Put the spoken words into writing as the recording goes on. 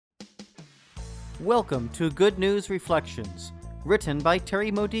Welcome to Good News Reflections, written by Terry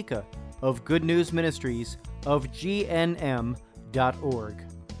Modica of Good News Ministries of GNM.org.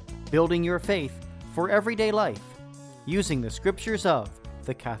 Building your faith for everyday life, using the scriptures of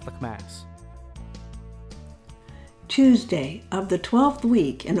the Catholic Mass. Tuesday of the 12th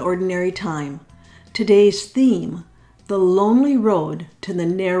week in Ordinary Time. Today's theme, the lonely road to the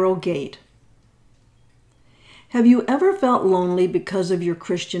narrow gate. Have you ever felt lonely because of your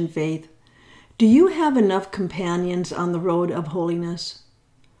Christian faith? Do you have enough companions on the road of holiness?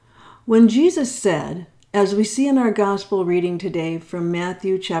 When Jesus said, as we see in our gospel reading today from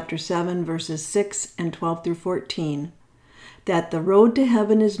Matthew chapter 7, verses 6 and 12 through 14, that the road to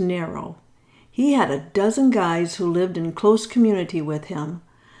heaven is narrow, he had a dozen guys who lived in close community with him,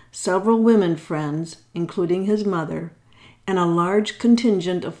 several women friends, including his mother, and a large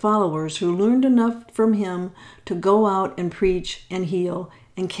contingent of followers who learned enough from him to go out and preach and heal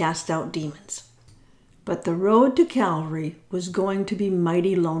and cast out demons. But the road to Calvary was going to be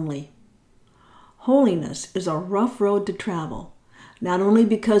mighty lonely. Holiness is a rough road to travel, not only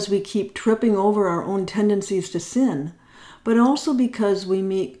because we keep tripping over our own tendencies to sin, but also because we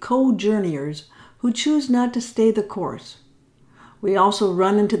meet co-journeyers who choose not to stay the course. We also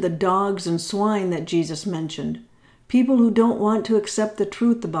run into the dogs and swine that Jesus mentioned, people who don't want to accept the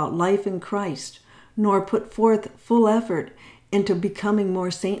truth about life in Christ, nor put forth full effort into becoming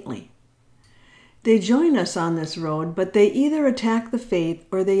more saintly. They join us on this road, but they either attack the faith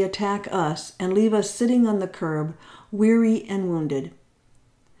or they attack us and leave us sitting on the curb, weary and wounded.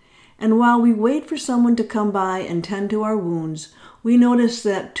 And while we wait for someone to come by and tend to our wounds, we notice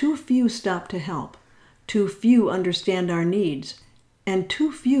that too few stop to help, too few understand our needs, and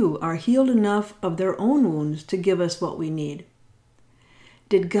too few are healed enough of their own wounds to give us what we need.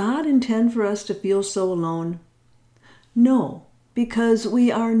 Did God intend for us to feel so alone? No, because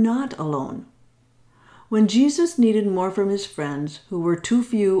we are not alone. When Jesus needed more from his friends, who were too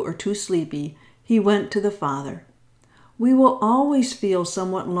few or too sleepy, he went to the Father. We will always feel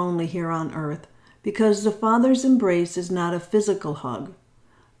somewhat lonely here on earth because the Father's embrace is not a physical hug,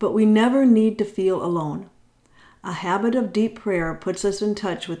 but we never need to feel alone. A habit of deep prayer puts us in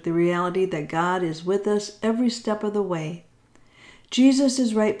touch with the reality that God is with us every step of the way. Jesus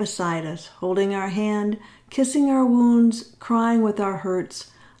is right beside us, holding our hand, kissing our wounds, crying with our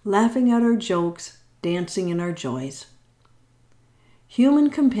hurts, laughing at our jokes, dancing in our joys.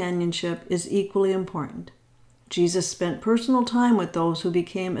 Human companionship is equally important. Jesus spent personal time with those who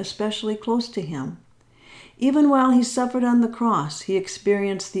became especially close to him. Even while he suffered on the cross, he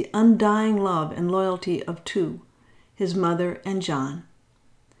experienced the undying love and loyalty of two, his mother and John.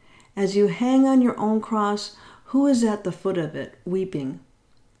 As you hang on your own cross, who is at the foot of it, weeping?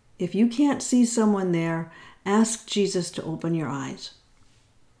 If you can't see someone there, ask Jesus to open your eyes.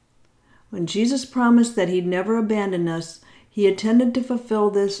 When Jesus promised that he'd never abandon us, he intended to fulfill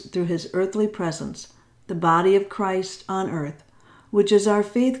this through his earthly presence, the body of Christ on earth, which is our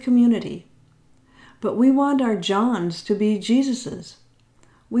faith community. But we want our Johns to be Jesuses.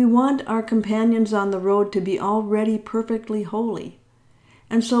 We want our companions on the road to be already perfectly holy.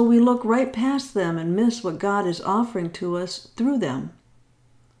 And so we look right past them and miss what God is offering to us through them.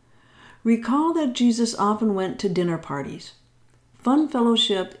 Recall that Jesus often went to dinner parties. Fun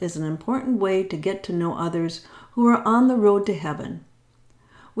fellowship is an important way to get to know others who are on the road to heaven.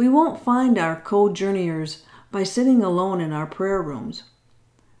 We won't find our co-journeyers by sitting alone in our prayer rooms.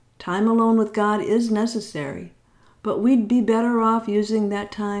 Time alone with God is necessary, but we'd be better off using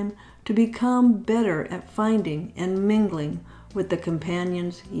that time to become better at finding and mingling with the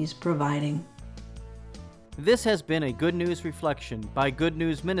companions he's providing. This has been a Good News Reflection by Good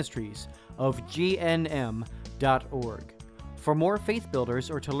News Ministries of GNM.org. For more faith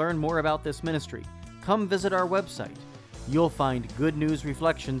builders or to learn more about this ministry, come visit our website. You'll find Good News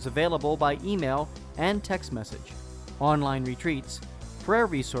Reflections available by email and text message, online retreats, prayer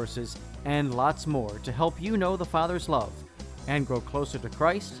resources, and lots more to help you know the Father's love and grow closer to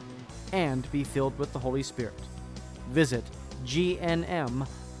Christ and be filled with the Holy Spirit. Visit gnm.org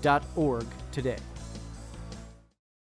today.